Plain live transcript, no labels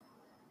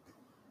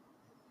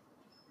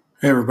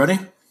Hey everybody,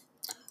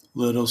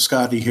 Little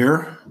Scotty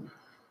here,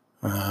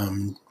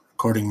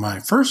 recording my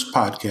first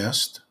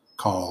podcast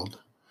called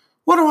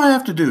What Do I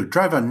Have to Do?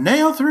 Drive a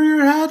Nail Through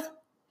Your Head?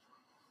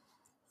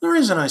 The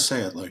reason I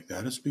say it like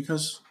that is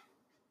because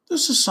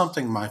this is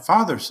something my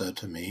father said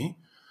to me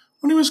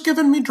when he was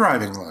giving me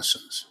driving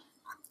lessons.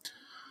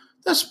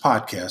 This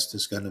podcast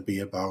is going to be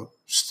about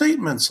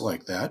statements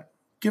like that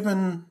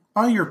given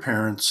by your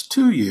parents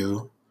to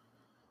you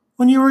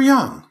when you were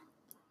young.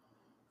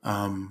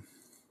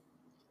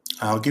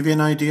 I'll give you an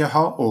idea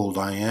how old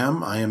I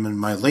am. I am in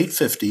my late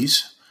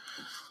 50s.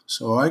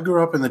 So I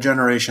grew up in the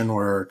generation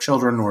where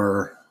children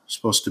were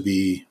supposed to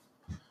be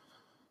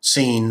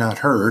seen, not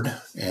heard.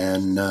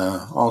 And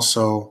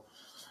also,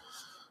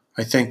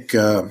 I think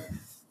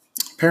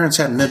parents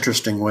had an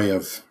interesting way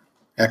of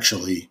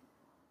actually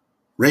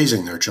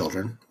raising their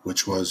children,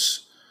 which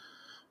was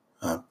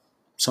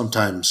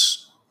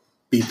sometimes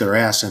beat their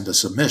ass into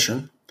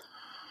submission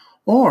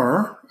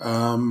or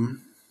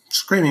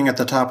screaming at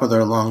the top of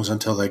their lungs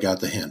until they got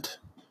the hint.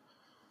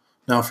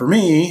 Now, for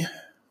me,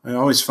 I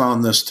always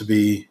found this to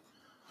be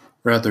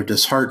rather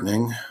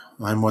disheartening.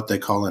 I'm what they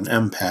call an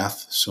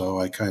empath, so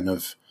I kind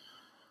of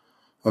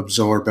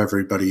absorb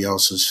everybody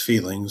else's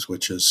feelings,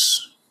 which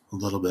is a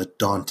little bit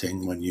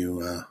daunting when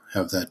you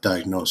have that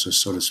diagnosis,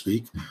 so to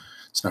speak.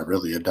 It's not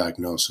really a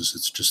diagnosis,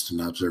 it's just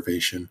an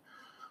observation.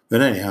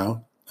 But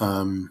anyhow,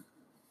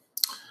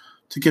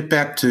 to get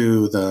back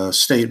to the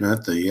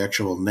statement, the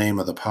actual name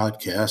of the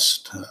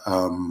podcast,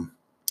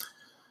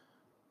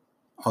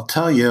 I'll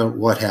tell you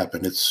what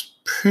happened. It's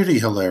pretty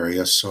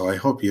hilarious, so I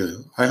hope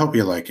you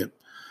like it.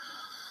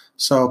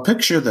 So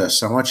picture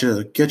this. I want you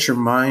to get your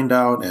mind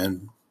out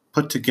and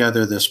put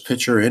together this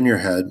picture in your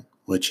head,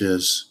 which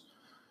is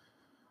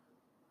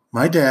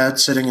my dad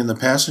sitting in the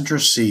passenger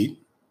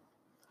seat.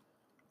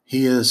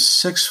 He is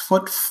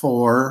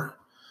 6'4",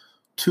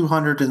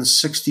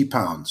 260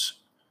 pounds,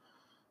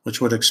 which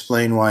would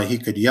explain why he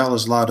could yell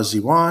as loud as he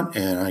want,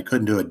 and I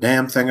couldn't do a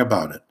damn thing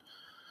about it.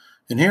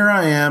 And here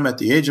I am at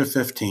the age of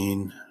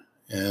 15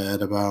 at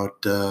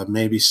about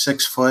maybe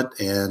 6 foot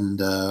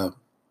and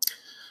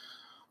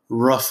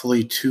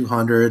roughly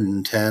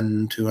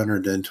 210,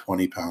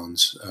 220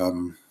 pounds.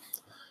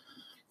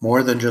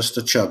 More than just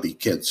a chubby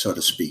kid, so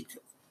to speak.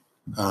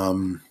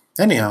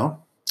 Anyhow,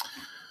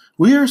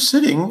 we are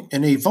sitting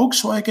in a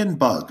Volkswagen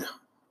Bug,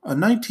 a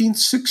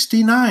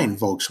 1969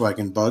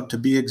 Volkswagen Bug to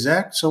be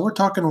exact. So we're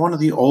talking one of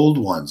the old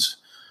ones.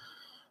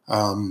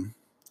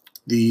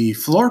 The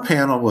floor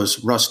panel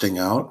was rusting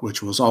out,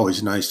 which was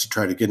always nice to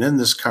try to get in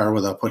this car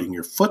without putting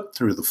your foot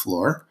through the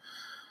floor.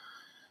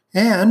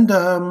 And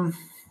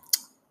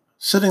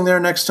sitting there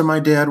next to my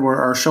dad where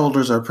our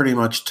shoulders are pretty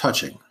much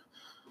touching.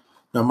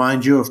 Now,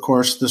 mind you, of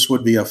course, this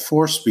would be a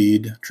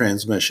 4-speed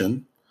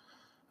transmission,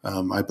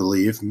 I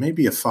believe,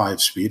 maybe a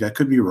 5-speed. I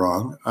could be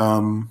wrong.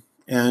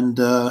 And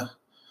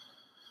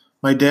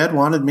my dad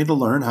wanted me to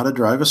learn how to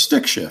drive a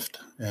stick shift.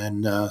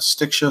 And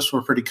stick shifts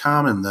were pretty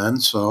common then,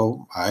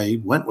 so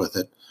I went with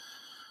it.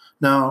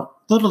 Now,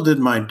 little did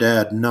my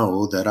dad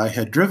know that I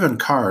had driven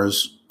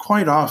cars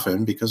quite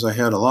often because I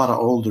had a lot of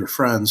older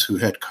friends who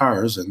had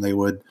cars, and they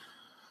would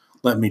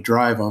let me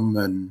drive them,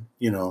 and,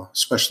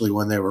 especially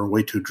when they were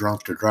way too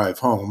drunk to drive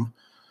home.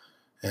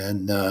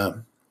 And, I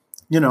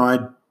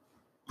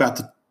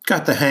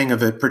got the hang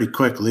of it pretty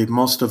quickly.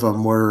 Most of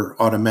them were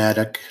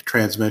automatic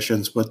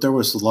transmissions, but there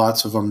was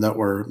lots of them that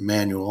were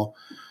manual.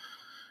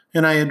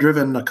 And I had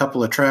driven a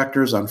couple of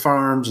tractors on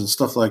farms and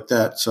stuff like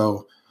that,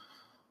 so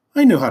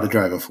I knew how to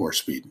drive a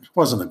 4-speed. It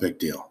wasn't a big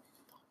deal.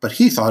 But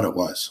he thought it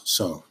was.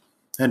 So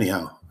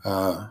anyhow,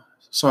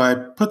 so I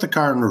put the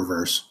car in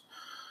reverse,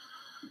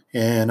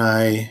 and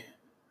I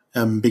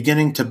am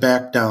beginning to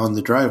back down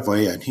the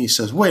driveway, and he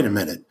says, "Wait a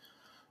minute,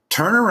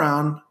 turn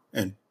around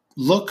and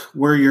look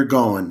where you're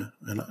going."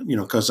 And,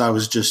 because I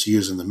was just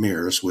using the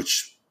mirrors,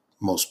 which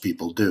most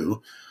people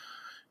do.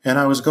 And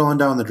I was going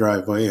down the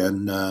driveway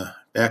and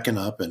backing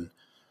up, and,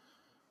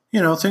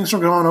 things were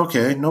going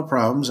okay, no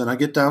problems. And I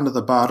get down to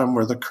the bottom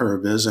where the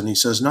curb is, and he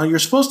says, "No, you're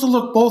supposed to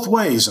look both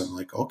ways." I'm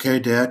like, "Okay,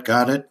 Dad,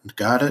 got it.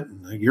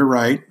 And you're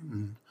right."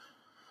 And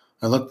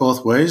I look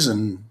both ways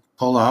and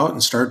pull out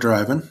and start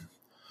driving.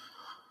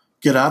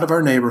 Get out of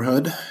our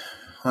neighborhood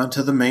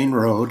onto the main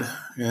road,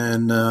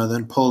 and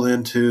then pull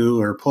on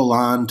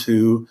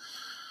to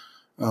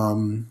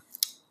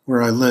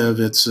where I live.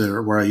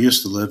 Where I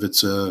used to live.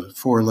 It's a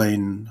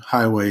 4-lane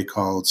highway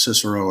called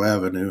Cicero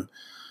Avenue,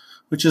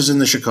 which is in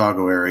the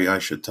Chicago area. I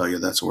should tell you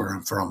that's where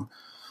I'm from.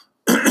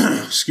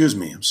 Excuse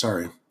me. I'm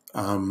sorry.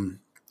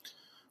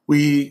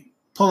 We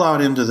pull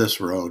out into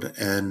this road,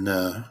 and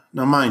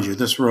now, mind you,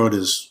 this road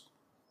has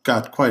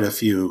got quite a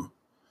few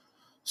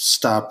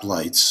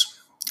stoplights,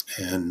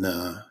 and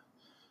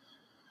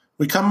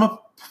we come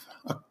up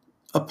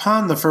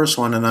upon the first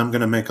one, and I'm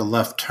going to make a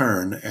left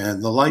turn,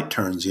 and the light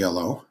turns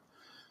yellow.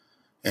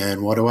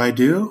 And what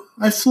do?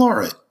 I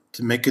floor it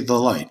to make it the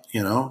light,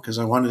 because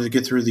I wanted to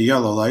get through the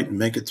yellow light and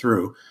make it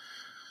through.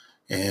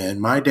 And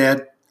my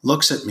dad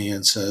looks at me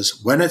and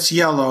says, "When it's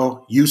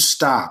yellow, you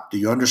stop. Do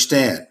you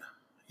understand?"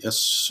 "Yes,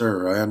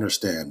 sir, I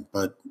understand.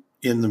 But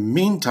in the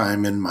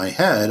meantime, in my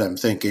head, I'm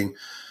thinking,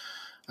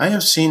 I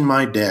have seen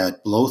my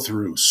dad blow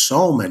through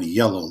so many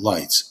yellow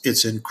lights.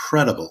 It's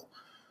incredible.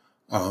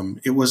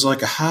 It was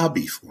like a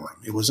hobby for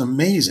him. It was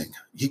amazing.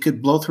 He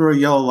could blow through a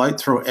yellow light,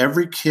 throw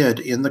every kid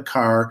in the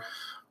car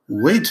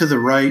way to the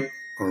right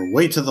or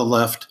way to the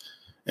left,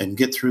 and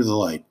get through the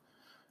light.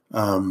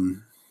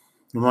 Mind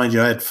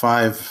you, I had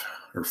 5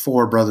 or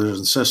 4 brothers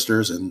and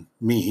sisters and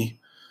me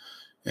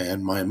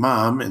and my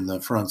mom in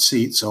the front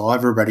seat. So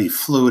everybody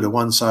flew to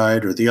one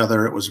side or the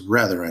other. It was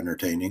rather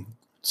entertaining.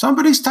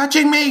 Somebody's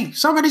touching me.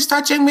 Somebody's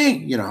touching me.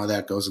 You know how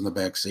that goes in the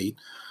back seat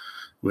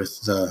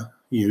with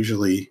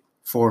usually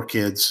 4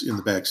 kids in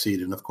the back seat.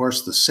 And of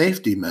course, the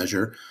safety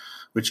measure,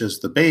 which is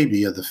the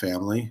baby of the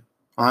family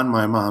on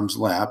my mom's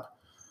lap.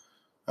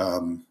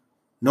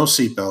 No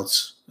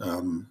seatbelts.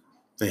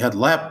 They had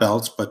lap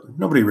belts, but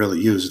nobody really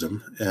used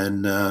them.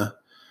 And,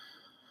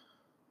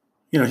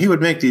 he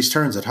would make these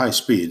turns at high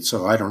speed.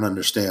 So I don't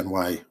understand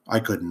why I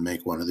couldn't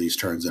make one of these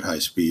turns at high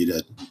speed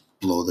at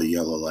below the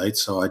yellow light.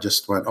 So I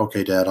just went,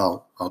 okay, Dad,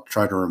 I'll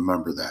try to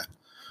remember that.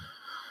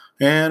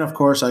 And of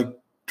course, I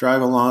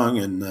drive along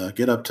and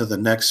get up to the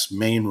next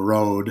main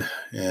road.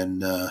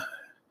 And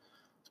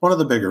it's one of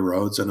the bigger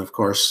roads. And of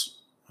course,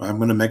 I'm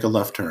going to make a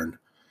left turn.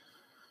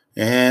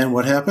 And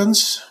what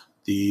happens?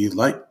 The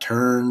light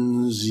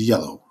turns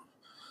yellow.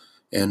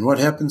 And what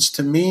happens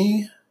to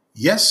me?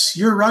 Yes,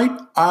 you're right.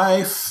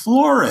 I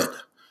floor it.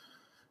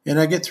 And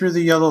I get through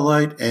the yellow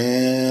light,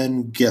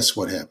 and guess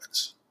what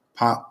happens?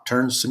 Pop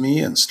turns to me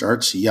and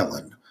starts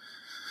yelling.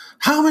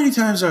 How many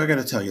times have I got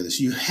to tell you this?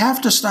 You have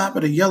to stop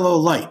at a yellow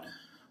light.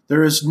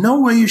 There is no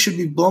way you should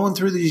be blowing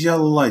through these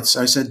yellow lights.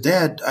 I said,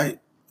 Dad,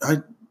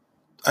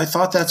 I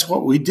thought that's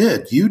what we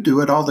did. You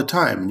do it all the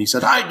time. And he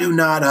said, I do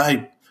not.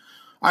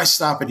 I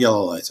stop at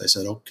yellow lights. I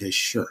said, okay,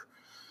 sure.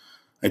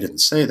 I didn't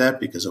say that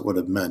because it would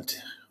have meant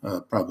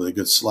probably a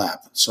good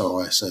slap. So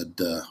I said,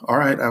 all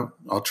right,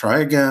 I'll try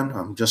again.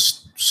 I'm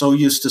just so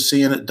used to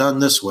seeing it done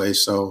this way.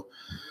 So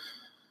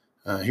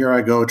here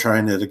I go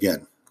trying it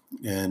again.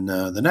 And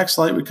the next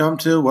light we come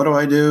to,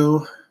 what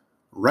do?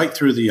 Right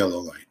through the yellow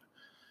light.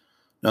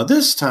 Now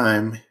this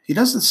time, he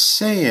doesn't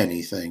say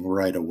anything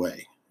right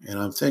away. And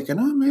I'm thinking,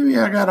 oh, maybe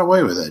I got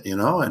away with it,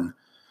 and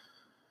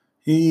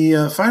he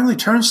finally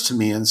turns to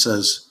me and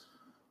says,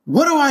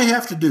 what do I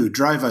have to do?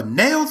 Drive a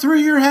nail through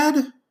your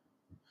head?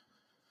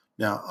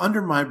 Now,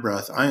 under my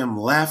breath, I am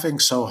laughing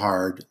so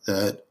hard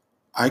that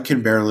I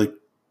can barely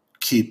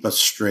keep a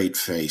straight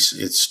face.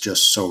 It's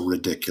just so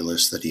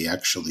ridiculous that he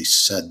actually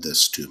said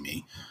this to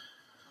me.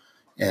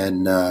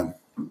 And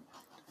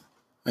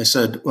I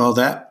said, well,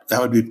 that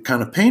would be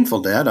kind of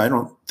painful, Dad. I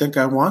don't think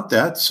I want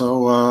that.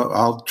 So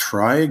I'll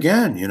try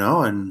again,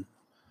 and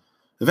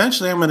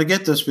eventually I'm going to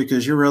get this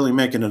because you're really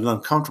making it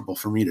uncomfortable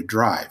for me to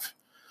drive.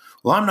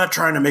 Well, I'm not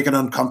trying to make it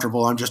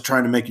uncomfortable. I'm just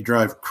trying to make you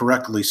drive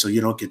correctly so you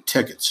don't get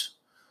tickets.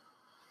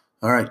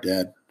 All right,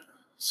 Dad.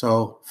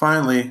 So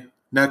finally,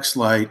 next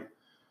light,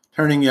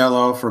 turning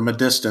yellow from a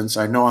distance.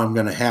 I know I'm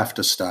going to have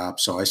to stop,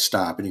 so I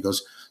stop. And he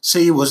goes,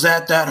 see, was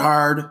that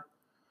hard?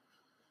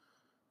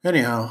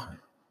 Anyhow,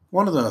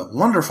 one of the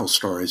wonderful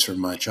stories from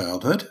my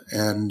childhood.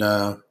 And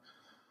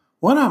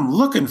what I'm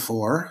looking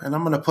for, and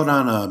I'm going to put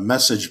on a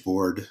message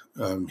board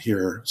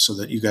here so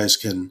that you guys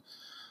can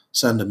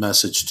send a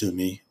message to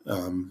me.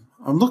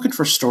 I'm looking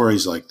for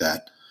stories like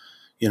that.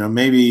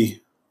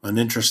 Maybe an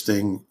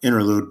interesting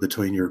interlude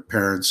between your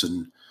parents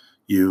and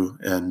you,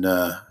 and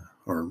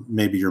or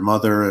maybe your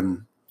mother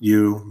and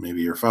you,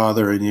 maybe your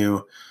father and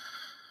you.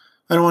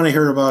 I don't want to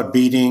hear about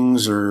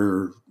beatings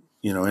or,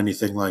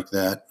 anything like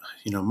that.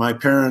 My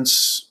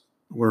parents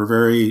were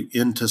very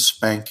into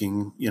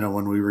spanking,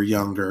 when we were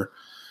younger.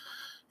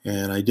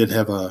 And I did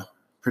have a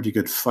pretty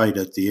good fight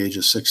at the age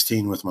of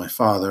 16 with my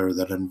father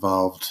that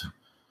involved,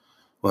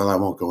 well, I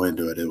won't go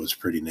into it. It was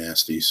pretty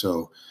nasty.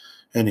 So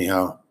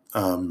anyhow,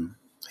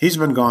 he's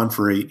been gone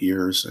for 8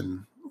 years,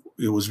 and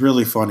it was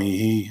really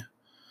funny.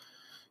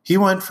 He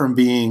went from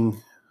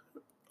being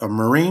a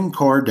Marine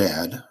Corps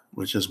dad,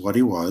 which is what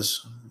he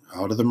was,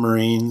 out of the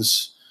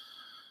Marines,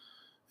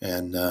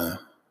 and,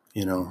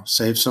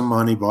 saved some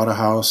money, bought a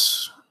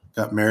house,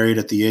 got married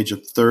at the age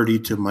of 30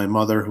 to my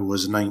mother, who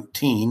was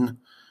 19.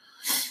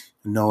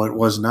 No, it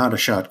was not a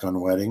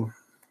shotgun wedding.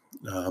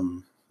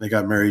 They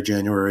got married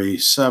January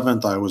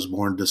 7th. I was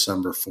born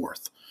December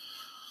 4th.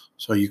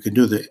 So you can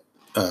do the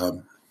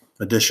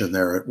addition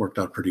there. It worked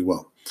out pretty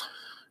well.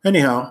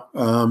 Anyhow,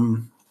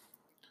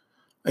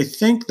 I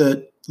think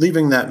that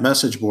leaving that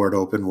message board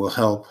open will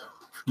help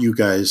you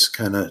guys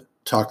kind of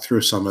talk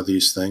through some of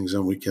these things,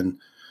 and we can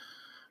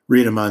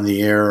read them on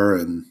the air.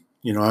 And,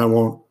 I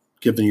won't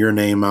give your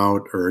name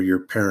out or your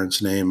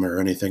parents' name or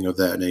anything of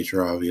that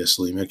nature,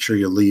 obviously. Make sure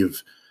you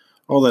leave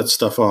all that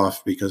stuff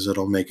off because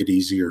it'll make it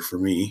easier for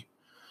me.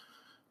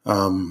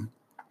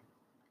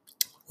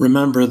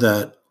 Remember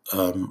that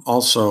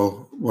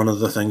also one of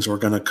the things we're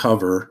going to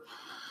cover,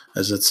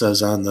 as it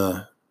says on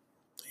the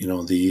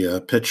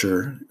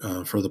picture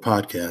for the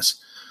podcast,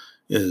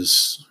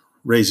 is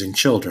raising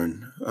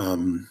children.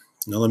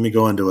 Now let me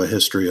go into a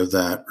history of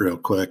that real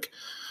quick.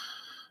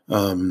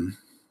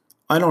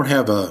 I don't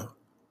have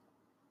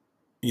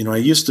I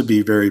used to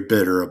be very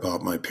bitter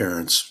about my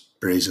parents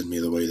raising me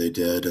the way they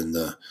did and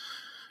the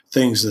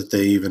things that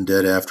they even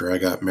did after I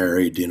got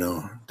married,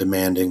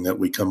 demanding that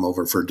we come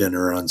over for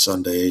dinner on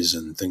Sundays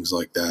and things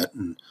like that.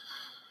 And,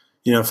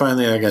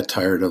 finally I got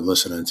tired of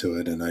listening to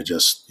it, and I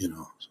just,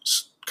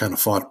 kind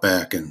of fought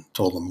back and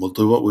told them, we'll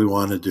do what we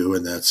want to do,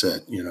 and that's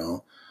it,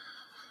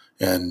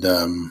 And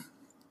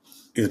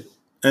it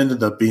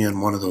ended up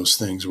being one of those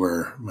things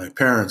where my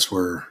parents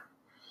were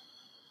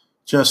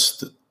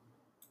just,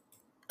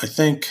 I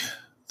think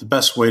the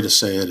best way to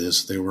say it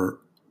is they were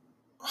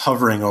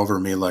hovering over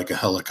me like a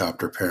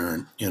helicopter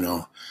parent,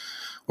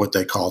 what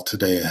they call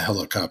today a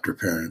helicopter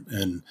parent.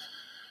 And,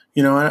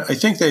 I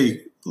think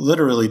they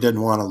literally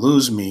didn't want to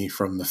lose me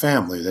from the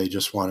family. They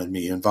just wanted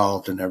me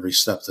involved in every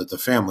step that the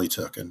family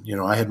took. And,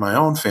 I had my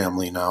own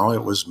family now.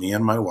 It was me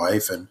and my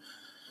wife, and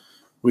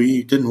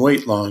we didn't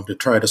wait long to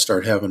try to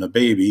start having a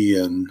baby.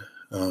 And,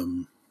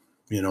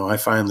 I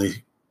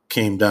finally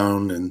came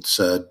down and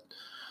said,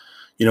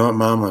 you know what,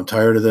 Mom, I'm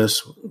tired of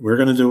this. We're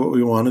going to do what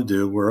we want to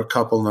do. We're a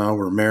couple now.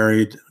 We're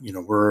married.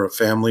 We're a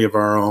family of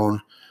our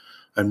own.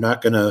 I'm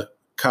not going to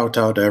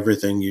kowtow to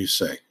everything you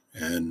say.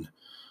 And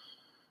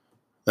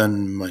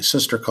then my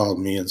sister called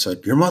me and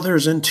said, your mother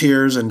is in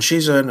tears and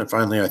she's in. And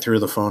finally I threw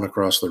the phone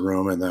across the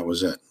room, and that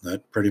was it.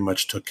 That pretty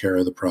much took care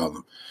of the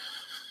problem.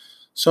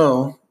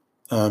 So,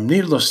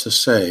 needless to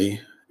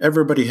say,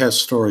 everybody has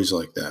stories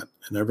like that,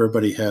 and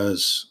everybody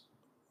has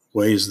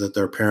ways that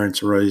their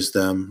parents raised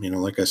them.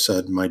 Like I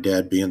said, my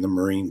dad being the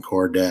Marine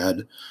Corps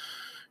dad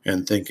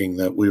and thinking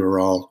that we were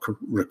all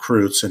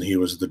recruits and he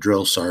was the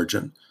drill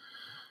sergeant.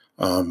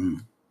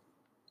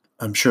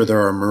 I'm sure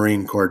there are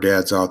Marine Corps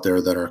dads out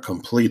there that are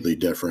completely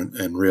different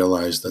and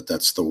realize that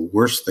that's the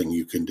worst thing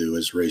you can do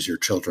is raise your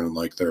children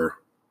like they're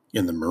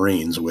in the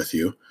Marines with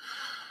you.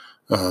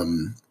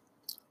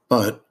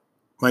 But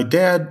my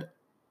dad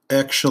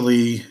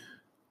actually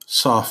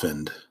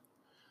softened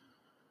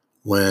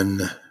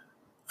when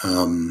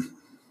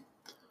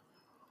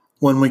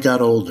we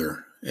got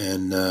older,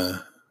 and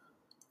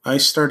I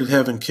started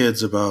having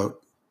kids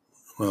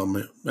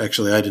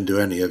actually I didn't do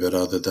any of it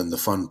other than the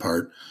fun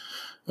part.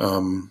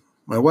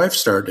 My wife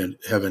started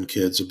having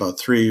kids about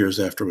 3 years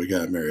after we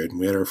got married, and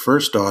we had our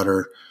first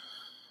daughter,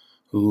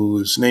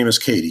 whose name is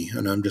Katie,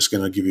 and I'm just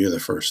going to give you the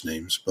first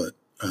names. But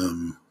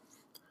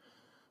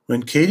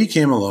when Katie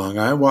came along,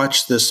 I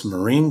watched this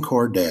Marine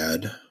Corps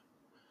dad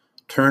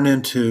turn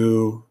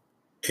into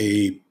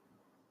a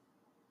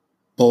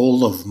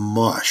bowl of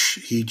mush.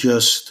 He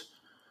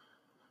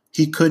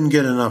couldn't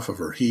get enough of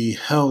her. He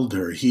held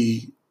her.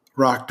 He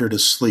rocked her to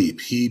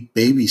sleep. He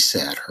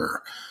babysat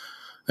her.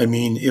 I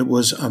mean, it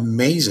was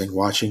amazing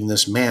watching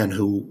this man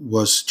who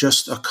was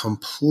just a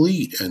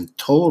complete and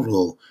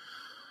total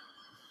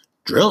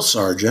drill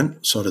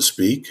sergeant, so to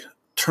speak,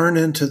 turn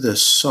into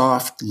this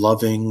soft,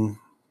 loving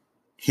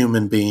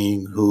human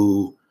being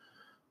who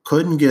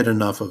couldn't get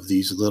enough of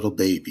these little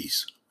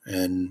babies.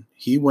 And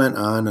he went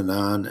on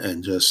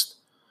and just,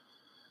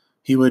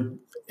 he would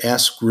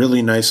ask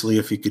really nicely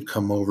if he could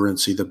come over and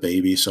see the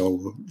baby.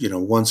 So,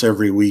 once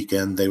every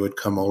weekend they would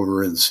come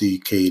over and see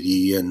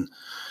Katie, and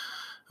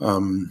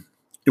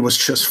it was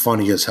just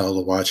funny as hell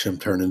to watch him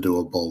turn into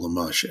a bowl of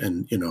mush.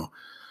 And,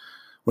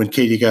 when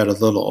Katie got a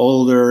little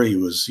older, he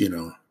was,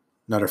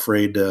 not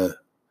afraid to,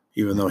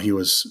 even though he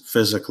was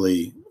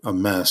physically a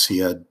mess, he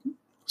had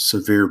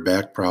severe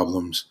back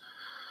problems.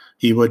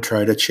 He would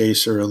try to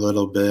chase her a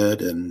little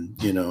bit,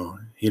 and,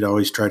 he'd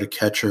always try to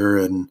catch her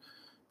and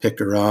pick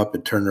her up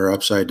and turn her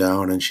upside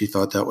down. And she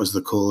thought that was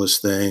the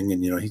coolest thing.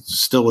 And, he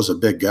still was a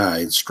big guy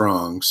and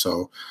strong.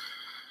 So,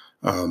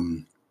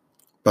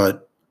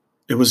 but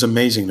it was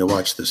amazing to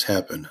watch this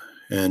happen.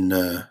 And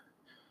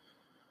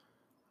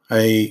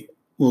I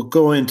will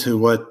go into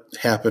what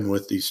happened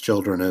with these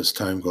children as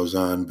time goes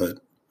on, but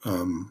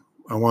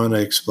I want to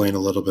explain a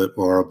little bit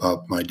more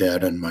about my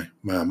dad and my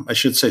mom. I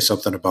should say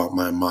something about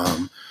my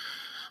mom.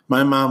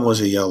 My mom was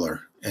a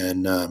yeller,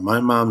 and my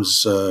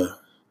mom's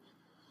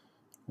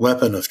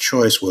weapon of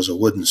choice was a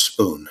wooden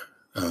spoon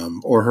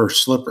or her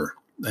slipper.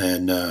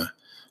 And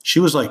she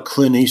was like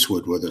Clint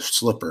Eastwood with a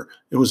slipper.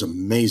 It was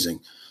amazing.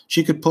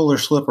 She could pull her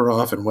slipper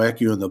off and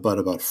whack you in the butt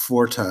about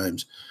 4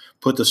 times,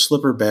 put the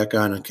slipper back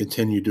on, and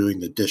continue doing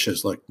the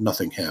dishes like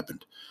nothing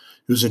happened.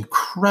 It was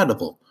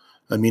incredible.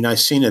 I mean, I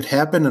seen it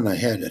happen, and I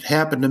had it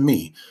happen to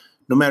me.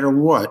 No matter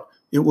what,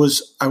 I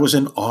was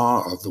in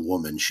awe of the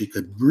woman. She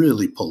could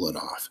really pull it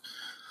off.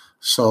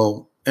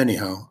 So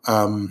anyhow,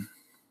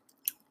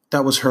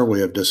 that was her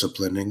way of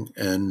disciplining.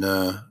 And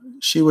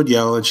she would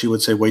yell, and she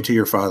would say, wait till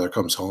your father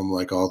comes home,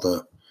 like all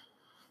the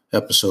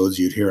episodes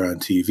you'd hear on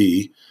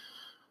TV.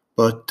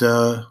 But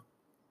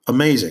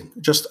amazing,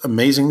 just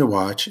amazing to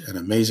watch, and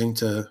amazing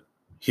to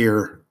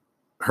hear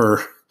her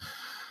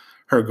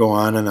go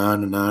on and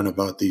on and on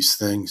about these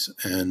things.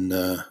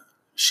 And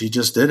she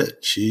just did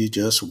it. She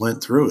just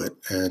went through it.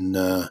 And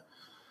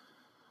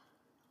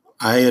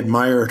I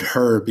admired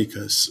her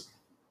because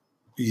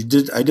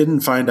I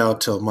didn't find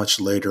out till much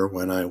later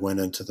when I went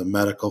into the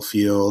medical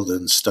field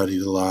and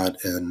studied a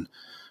lot and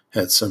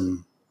had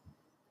some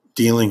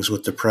dealings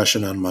with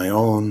depression on my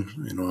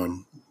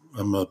own.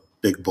 I'm a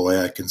big boy.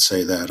 I can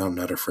say that. I'm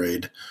not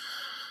afraid.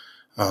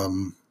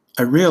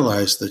 I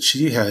realized that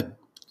she had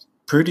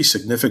pretty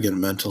significant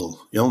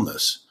mental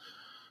illness,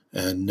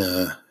 and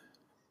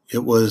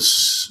it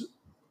was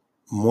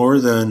more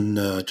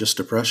than just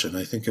depression.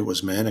 I think it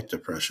was manic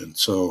depression.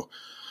 So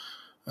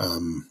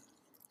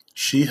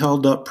she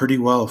held up pretty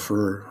well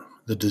for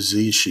the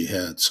disease she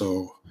had.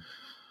 So,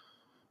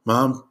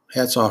 Mom,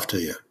 hats off to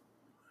you.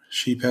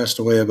 She passed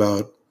away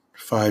about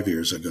 5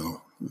 years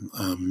ago.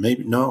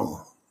 Maybe,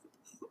 no,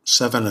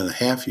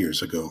 7.5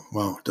 years ago.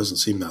 Wow, it doesn't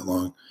seem that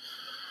long.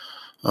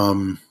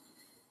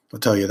 I'll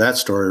tell you that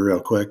story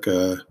real quick.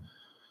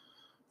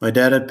 My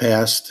dad had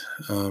passed.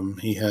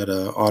 He had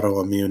an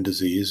autoimmune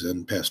disease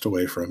and passed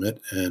away from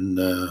it. And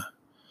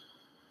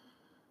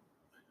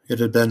it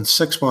had been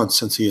 6 months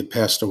since he had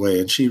passed away,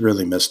 and she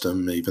really missed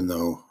him, even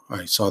though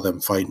I saw them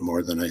fight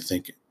more than I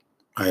think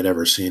I had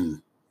ever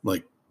seen,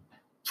 like,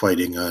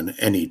 fighting on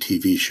any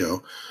TV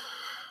show.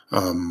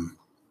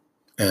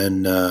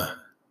 And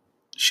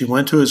she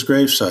went to his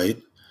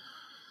gravesite.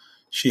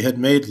 She had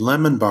made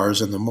lemon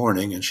bars in the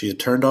morning, and she had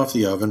turned off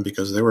the oven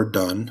because they were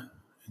done.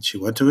 And she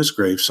went to his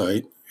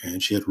gravesite,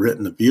 and she had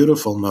written a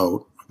beautiful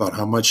note about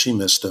how much she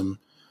missed him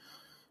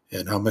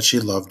and how much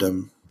she loved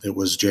him. It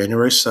was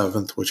January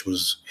 7th, which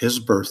was his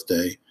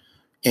birthday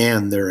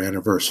and their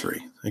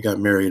anniversary. They got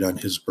married on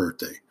his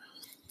birthday.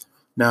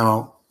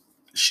 Now,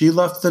 she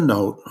left the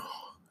note.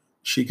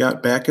 She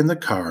got back in the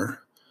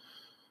car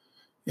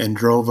and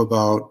drove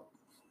about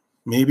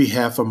maybe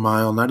half a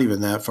mile, not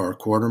even that far,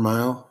 quarter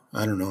mile,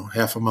 I don't know,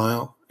 half a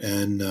mile,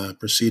 and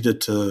proceeded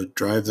to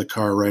drive the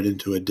car right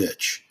into a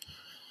ditch.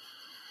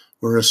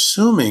 We're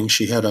assuming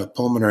she had a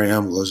pulmonary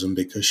embolism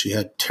because she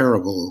had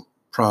terrible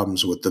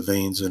problems with the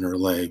veins in her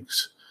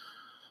legs.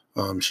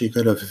 She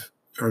could have,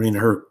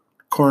 her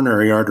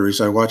coronary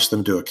arteries, I watched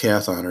them do a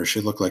cath on her. She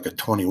looked like a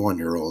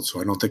 21-year-old, so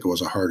I don't think it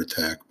was a heart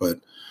attack, but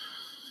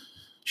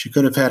she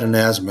could have had an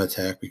asthma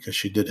attack because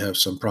she did have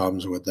some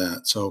problems with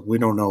that. So we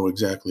don't know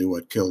exactly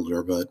what killed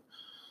her, but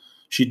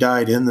she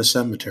died in the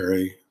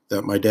cemetery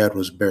that my dad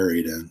was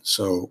buried in.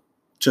 So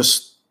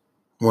just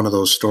one of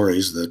those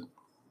stories that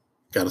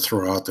got to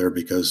throw out there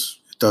because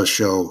it does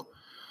show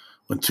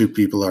when two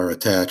people are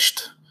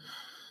attached,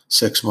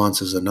 6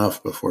 months is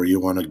enough before you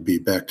want to be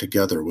back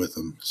together with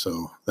them.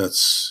 So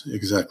that's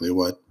exactly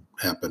what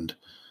happened.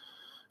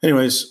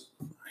 Anyways,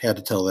 I had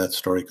to tell that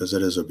story because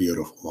it is a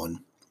beautiful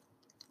one.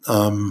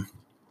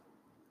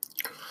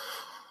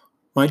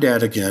 My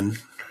dad, again,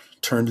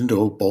 turned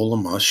into a bowl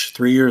of mush.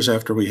 3 years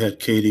after we had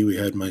Katie, we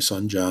had my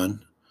son,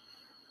 John.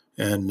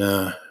 And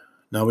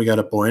now we got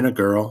a boy and a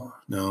girl.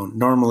 Now,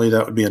 normally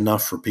that would be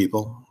enough for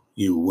people,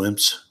 you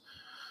wimps.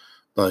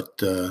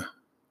 But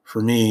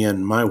for me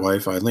and my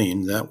wife,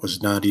 Eileen, that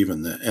was not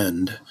even the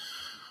end.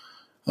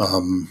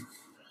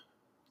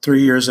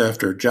 3 years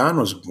after John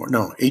was born,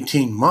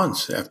 18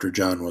 months after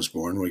John was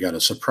born, we got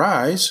a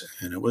surprise,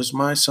 and it was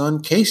my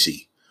son,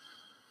 Casey,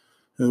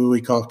 who we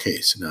call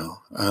Case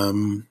now.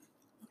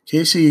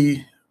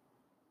 Casey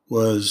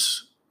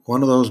was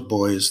one of those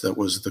boys that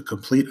was the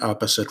complete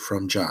opposite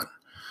from John.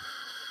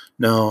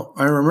 Now,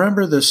 I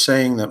remember this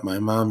saying that my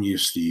mom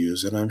used to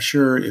use, and I'm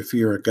sure if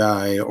you're a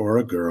guy or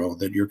a girl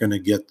that you're going to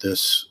get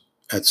this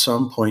at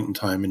some point in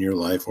time in your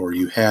life, or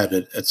you had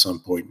it at some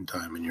point in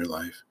time in your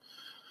life,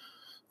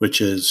 which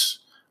is,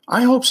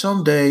 I hope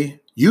someday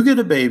you get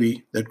a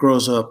baby that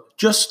grows up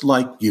just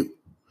like you.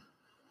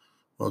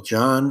 Well,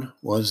 John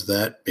was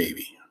that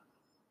baby.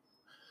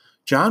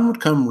 John would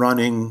come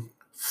running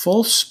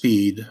full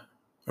speed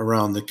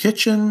around the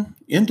kitchen,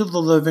 into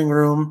the living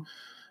room,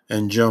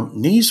 and jump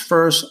knees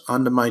first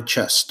onto my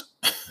chest,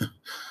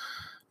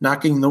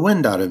 knocking the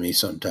wind out of me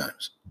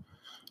sometimes.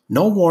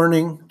 No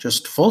warning,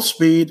 just full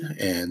speed,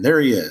 and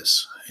there he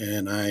is.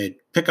 And I'd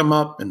pick him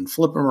up and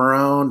flip him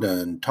around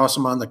and toss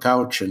him on the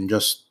couch, and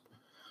just,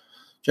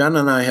 John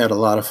and I had a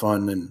lot of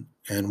fun.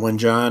 And when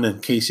John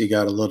and Casey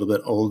got a little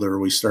bit older,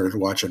 we started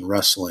watching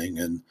wrestling,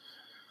 and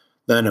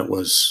then it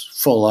was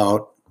full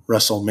out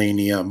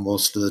WrestleMania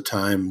most of the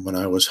time when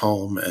I was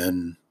home,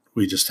 and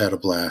we just had a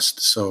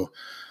blast.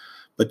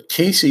 But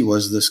Casey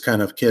was this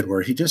kind of kid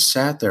where he just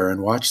sat there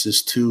and watched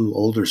his two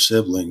older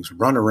siblings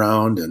run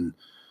around, and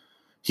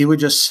he would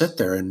just sit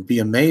there and be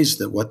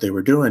amazed at what they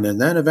were doing. And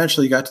then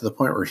eventually got to the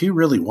point where he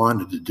really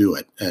wanted to do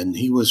it. And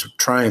he was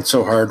trying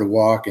so hard to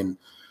walk, and,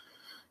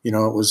 it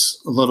was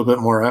a little bit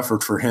more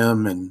effort for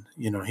him. And,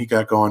 he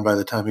got going by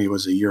the time he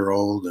was a year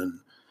old. And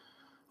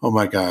oh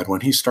my God,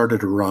 when he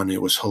started to run,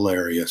 it was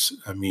hilarious.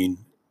 I mean,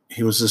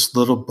 he was this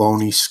little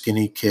bony,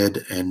 skinny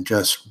kid, and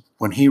just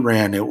when he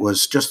ran, it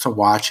was just to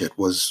watch it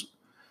was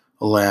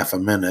a laugh a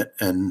minute.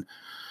 And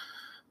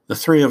the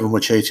three of them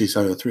would chase each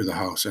other through the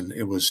house, and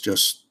it was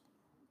just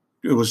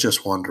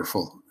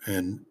wonderful.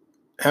 And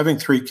having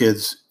 3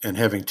 kids and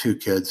having 2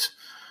 kids,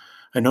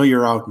 I know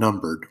you're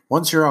outnumbered.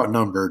 Once you're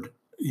outnumbered,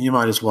 you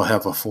might as well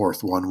have a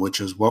 4th one, which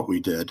is what we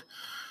did.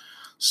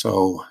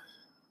 So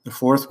the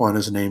fourth one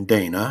is named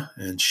Dana,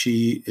 and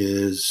she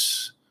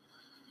is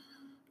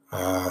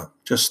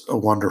just a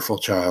wonderful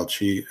child.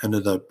 She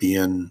ended up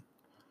being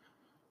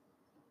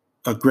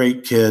a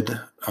great kid.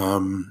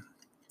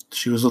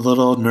 She was a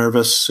little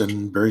nervous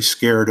and very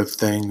scared of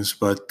things,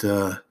 but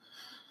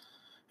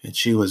and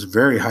she was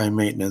very high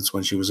maintenance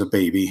when she was a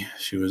baby.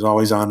 She was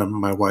always on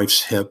my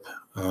wife's hip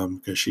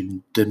because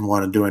she didn't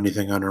want to do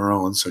anything on her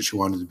own, so she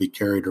wanted to be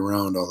carried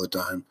around all the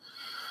time.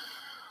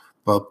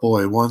 But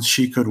boy, once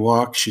she could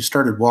walk, she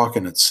started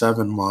walking at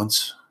 7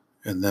 months,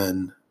 and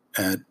then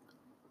at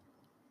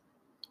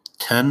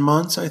 10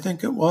 months, I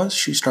think it was,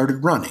 she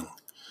started running.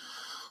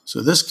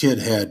 So this kid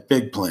had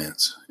big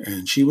plans,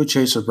 and she would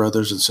chase her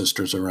brothers and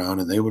sisters around,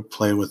 and they would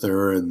play with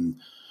her, and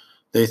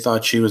they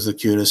thought she was the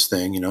cutest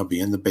thing,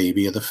 being the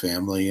baby of the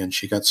family, and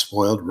she got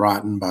spoiled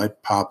rotten by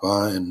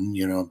Papa and,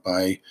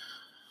 by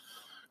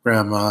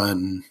Grandma,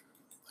 and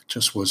it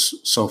just was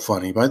so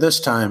funny. By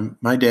this time,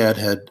 my dad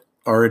had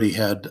already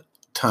had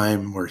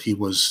time where he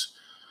was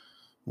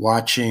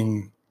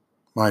watching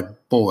my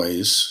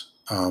boys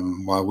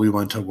while we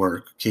went to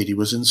work. Katie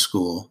was in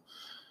school,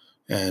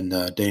 and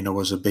Dana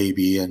was a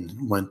baby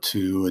and went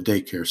to a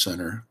daycare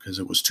center because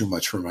it was too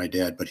much for my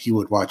dad, but he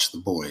would watch the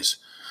boys.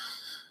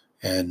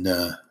 And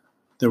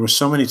there were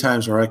so many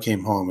times where I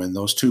came home and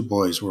those two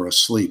boys were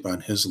asleep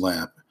on his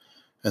lap,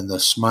 and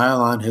the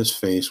smile on his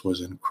face was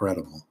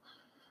incredible.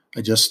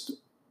 It just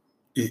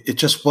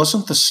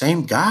wasn't the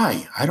same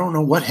guy. I don't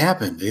know what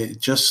happened. It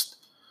just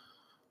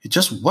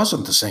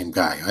wasn't the same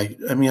guy.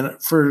 I mean,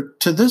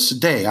 to this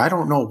day, I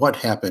don't know what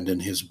happened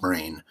in his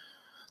brain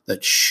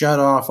that shut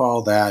off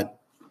all that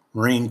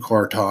Marine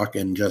Corps talk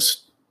and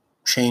just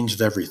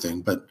changed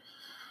everything. But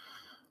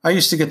I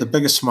used to get the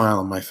biggest smile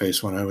on my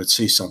face when I would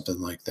see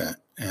something like that.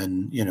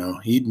 And,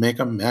 he'd make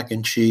a mac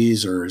and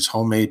cheese or his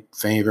homemade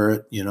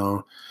favorite,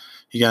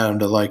 He got him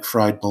to like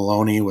fried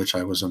bologna, which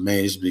I was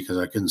amazed because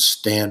I couldn't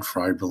stand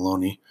fried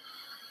bologna.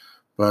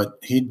 But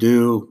he'd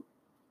do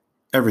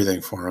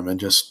everything for him and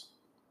just,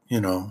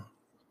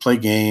 play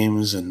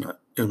games, and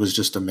it was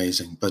just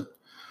amazing. But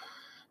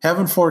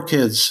having 4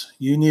 kids,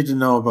 you need to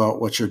know about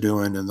what you're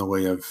doing in the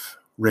way of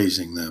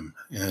raising them.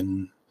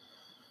 And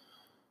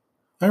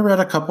I read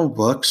a couple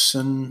books,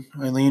 and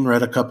Eileen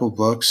read a couple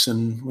books,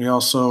 and we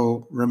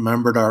also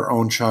remembered our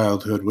own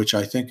childhood, which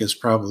I think is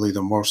probably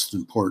the most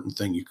important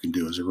thing you can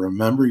do, is to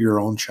remember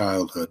your own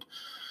childhood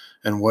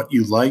and what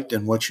you liked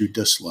and what you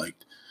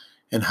disliked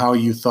and how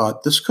you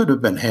thought this could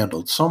have been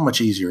handled so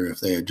much easier if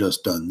they had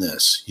just done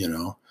this,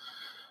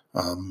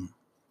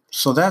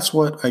 So that's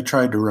what I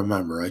tried to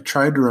remember. I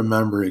tried to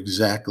remember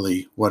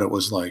exactly what it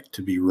was like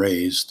to be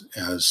raised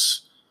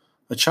as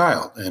a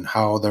child and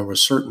how there were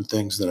certain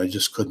things that I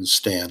just couldn't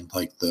stand,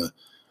 like the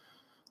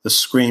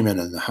screaming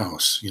in the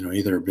house,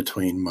 either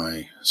between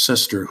my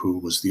sister, who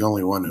was the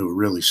only one who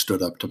really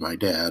stood up to my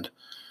dad,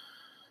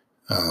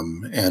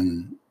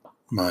 and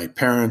my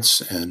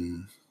parents,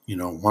 and,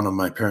 one of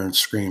my parents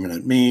screaming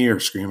at me or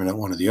screaming at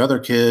one of the other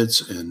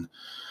kids. And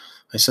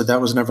I said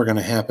that was never going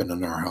to happen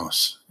in our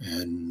house.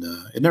 And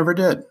it never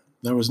did.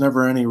 There was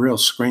never any real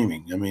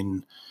screaming. I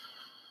mean,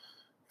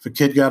 if a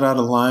kid got out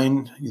of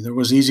line, there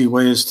was easy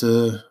ways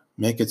to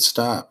make it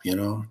stop,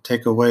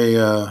 take away,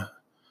 their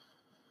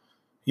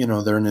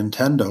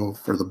Nintendo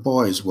for the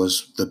boys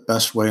was the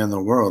best way in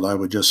the world. I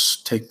would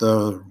just take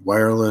the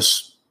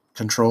wireless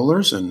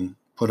controllers and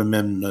put them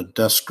in a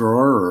desk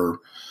drawer or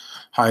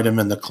hide them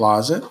in the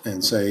closet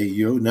and say,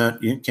 you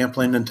can't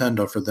play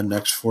Nintendo for the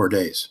next 4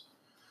 days.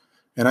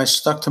 And I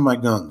stuck to my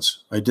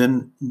guns. I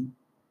didn't,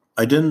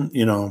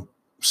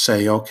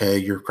 say, okay,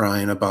 you're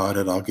crying about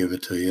it, I'll give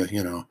it to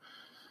you,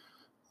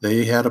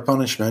 They had a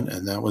punishment,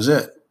 and that was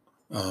it.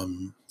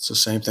 It's the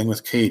same thing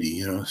with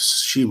Katie.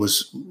 She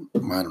was,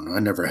 I don't know,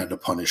 I never had to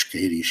punish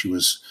Katie. She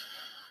was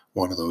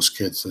one of those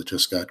kids that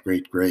just got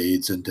great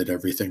grades and did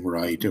everything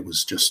right. It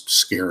was just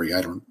scary.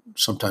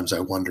 Sometimes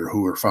I wonder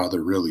who her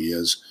father really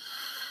is.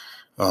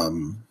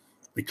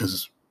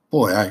 Because,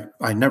 boy,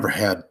 I never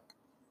had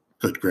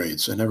good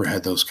grades. I never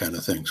had those kind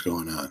of things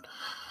going on.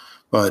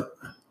 But,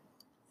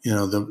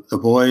 the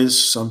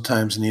boys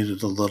sometimes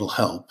needed a little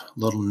help, a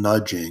little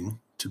nudging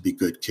to be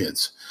good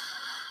kids.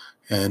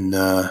 And,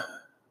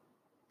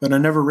 but I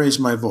never raised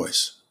my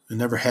voice. I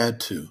never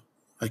had to.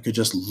 I could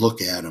just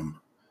look at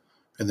them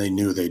and they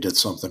knew they did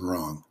something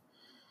wrong.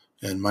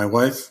 And my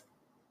wife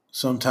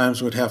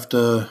sometimes would have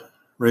to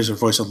raise her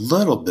voice a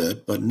little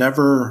bit, but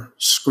never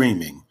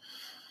screaming.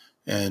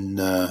 And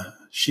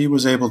she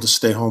was able to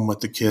stay home with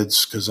the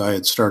kids because I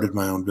had started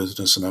my own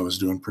business and I was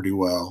doing pretty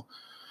well.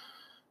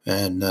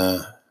 And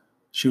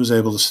she was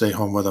able to stay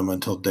home with them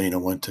until Dana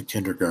went to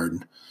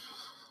kindergarten.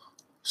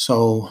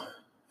 So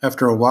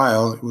after a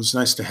while, it was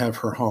nice to have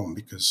her home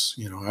because,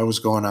 I was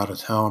going out of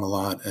town a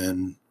lot,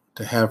 and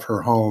to have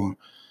her home,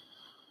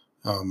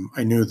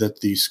 I knew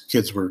that these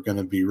kids were going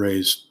to be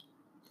raised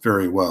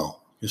very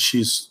well.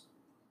 She's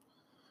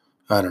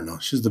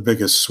the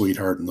biggest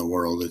sweetheart in the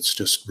world. It's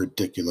just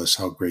ridiculous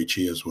how great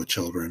she is with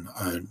children.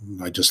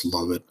 I just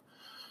love it.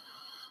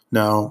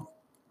 Now,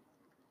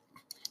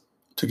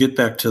 To get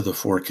back to the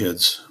four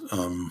kids,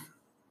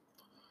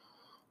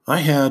 I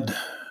had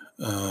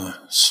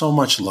so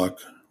much luck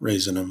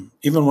raising them,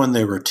 even when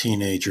they were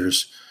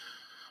teenagers.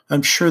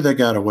 I'm sure they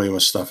got away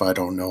with stuff I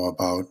don't know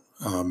about.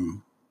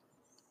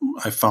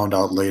 I found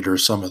out later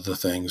some of the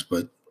things,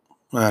 but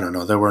I don't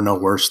know. They were no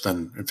worse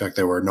than, in fact,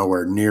 they were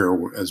nowhere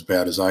near as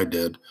bad as I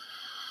did.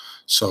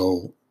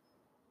 So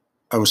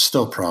I was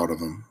still proud of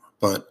them.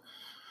 But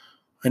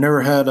I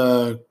never had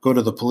to go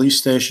to the police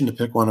station to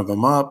pick one of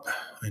them up.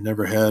 I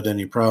never had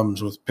any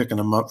problems with picking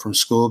them up from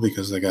school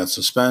because they got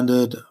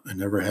suspended. I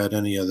never had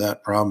any of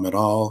that problem at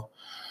all.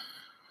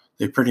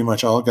 They pretty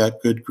much all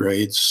got good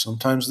grades.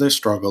 Sometimes they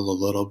struggled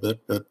a little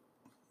bit, but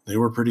they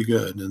were pretty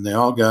good. And they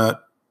all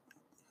got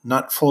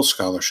not full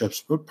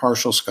scholarships, but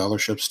partial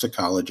scholarships to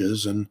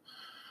colleges, and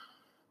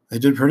they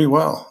did pretty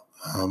well.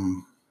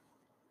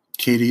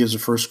 Katie is a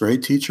first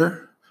grade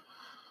teacher.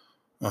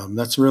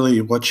 That's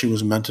really what she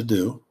was meant to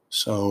do.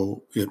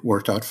 So it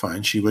worked out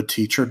fine. She would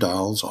teach her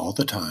dolls all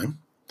the time.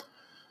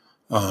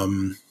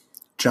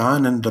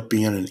 John ended up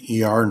being an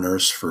ER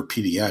nurse for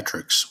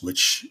pediatrics,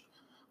 which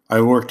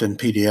I worked in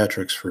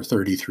pediatrics for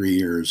 33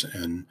 years,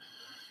 and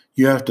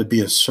you have to be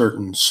a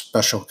certain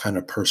special kind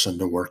of person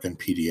to work in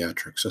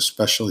pediatrics,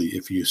 especially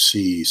if you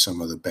see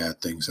some of the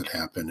bad things that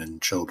happen in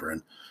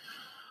children.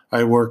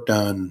 I worked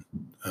on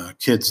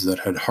kids that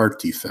had heart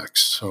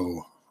defects,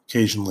 so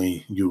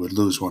occasionally you would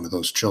lose one of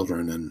those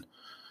children, and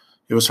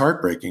it was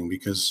heartbreaking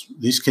because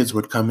these kids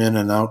would come in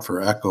and out for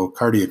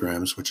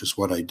echocardiograms, which is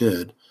what I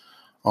did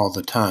all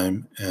the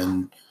time.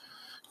 And,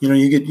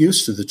 you get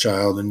used to the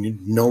child and you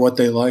know what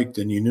they liked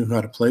and you knew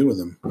how to play with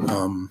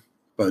them.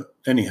 But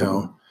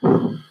anyhow,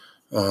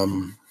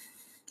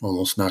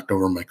 almost knocked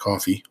over my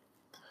coffee.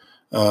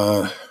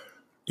 It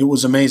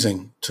was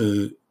amazing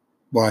to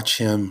watch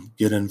him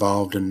get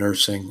involved in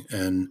nursing.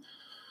 And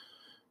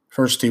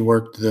first he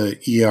worked the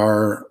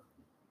ER,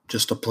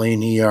 just a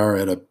plain ER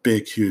at a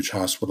big, huge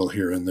hospital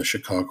here in the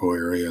Chicago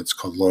area. It's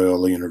called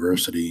Loyola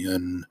University.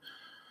 And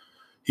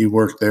he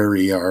worked their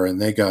ER,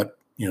 and they got,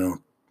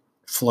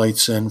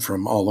 flights in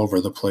from all over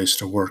the place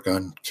to work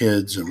on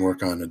kids and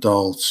work on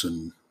adults.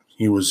 And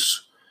he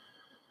was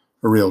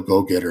a real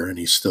go-getter, and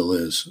he still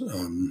is.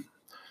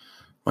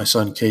 My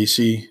son,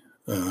 Casey,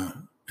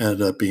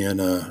 ended up being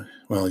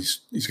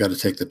he's got to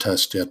take the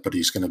test yet, but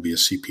he's going to be a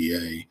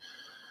CPA.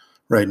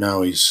 Right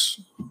now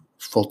he's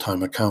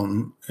full-time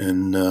accountant,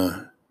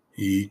 and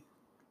he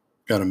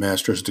got a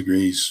master's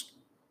degree. He's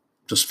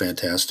just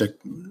fantastic.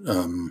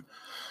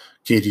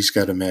 Katie's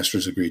got a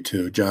master's degree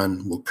too.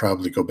 John will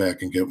probably go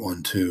back and get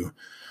one too.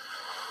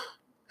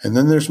 And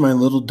then there's my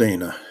little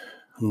Dana,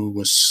 who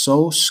was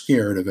so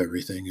scared of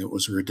everything, it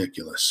was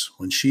ridiculous.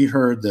 When she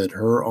heard that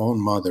her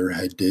own mother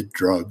had did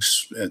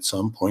drugs at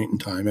some point in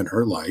time in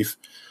her life,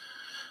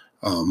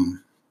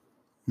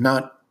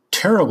 not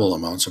terrible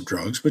amounts of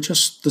drugs, but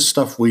just the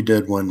stuff we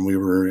did when we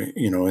were,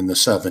 in the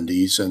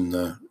 70s and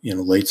the,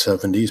 late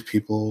 70s,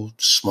 people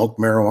smoked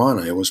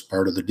marijuana. It was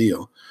part of the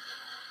deal.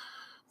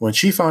 When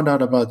she found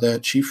out about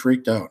that, she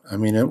freaked out. I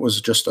mean, it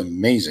was just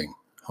amazing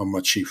how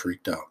much she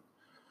freaked out.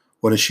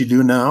 What does she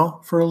do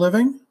now for a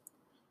living?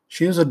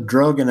 She is a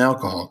drug and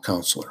alcohol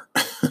counselor.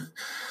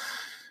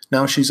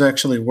 Now she's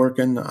actually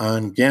working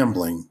on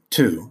gambling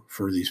too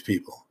for these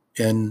people.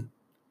 And,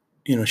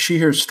 she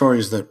hears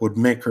stories that would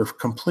make her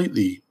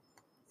completely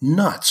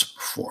nuts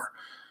before,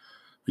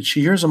 but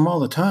she hears them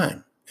all the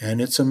time, and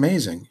it's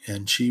amazing.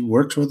 And she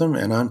works with them,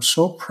 and I'm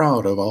so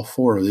proud of all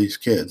four of these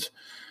kids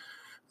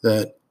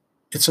that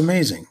it's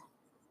amazing.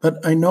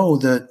 But I know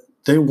that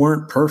they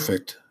weren't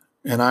perfect,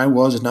 and I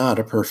was not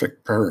a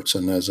perfect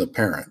person as a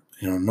parent.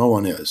 No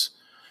one is.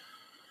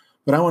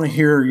 But I want to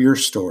hear your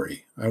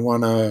story. I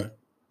want to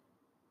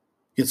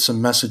get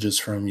some messages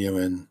from you,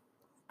 and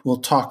we'll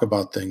talk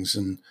about things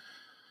and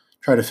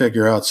try to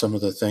figure out some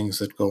of the things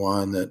that go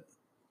on that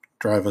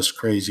drive us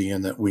crazy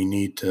and that we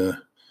need to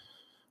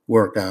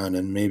work on,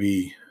 and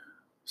maybe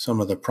some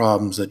of the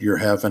problems that you're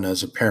having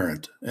as a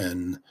parent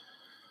and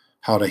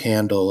how to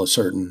handle a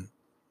certain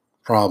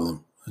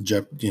problem,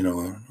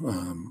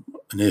 an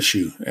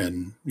issue,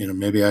 and,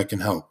 maybe I can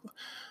help.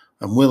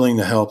 I'm willing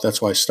to help.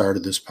 That's why I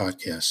started this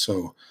podcast.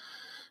 So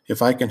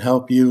if I can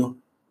help you,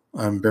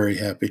 I'm very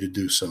happy to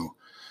do so.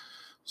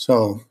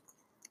 So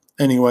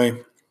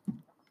anyway,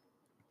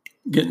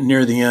 getting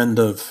near the end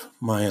of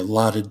my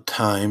allotted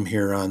time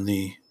here on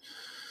the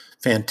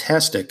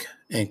fantastic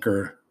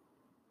Anchor.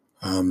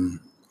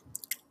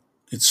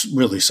 It's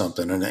really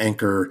something, an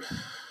Anchor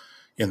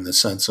in the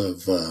sense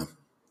of the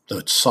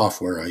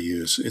software I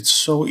use. It's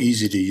so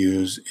easy to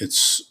use.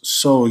 It's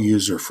so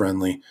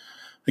user-friendly.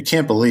 I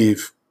can't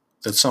believe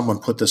that someone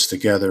put this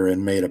together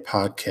and made a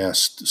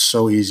podcast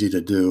so easy to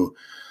do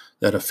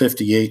that a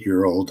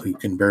 58-year-old who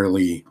can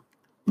barely,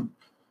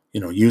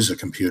 use a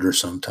computer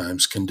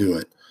sometimes can do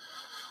it.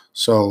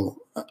 So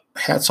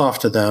hats off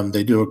to them.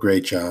 They do a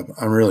great job.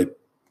 I'm really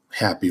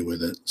happy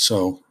with it.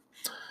 So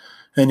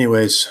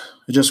anyways,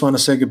 I just want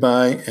to say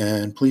goodbye,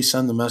 and please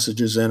send the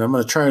messages in. I'm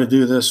going to try to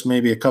do this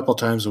maybe a couple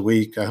times a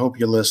week. I hope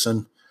you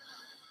listen,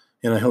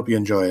 and I hope you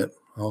enjoy it.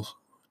 I'll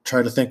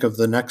try to think of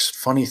the next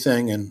funny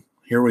thing, and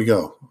here we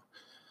go.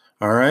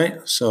 All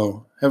right.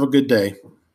 So have a good day.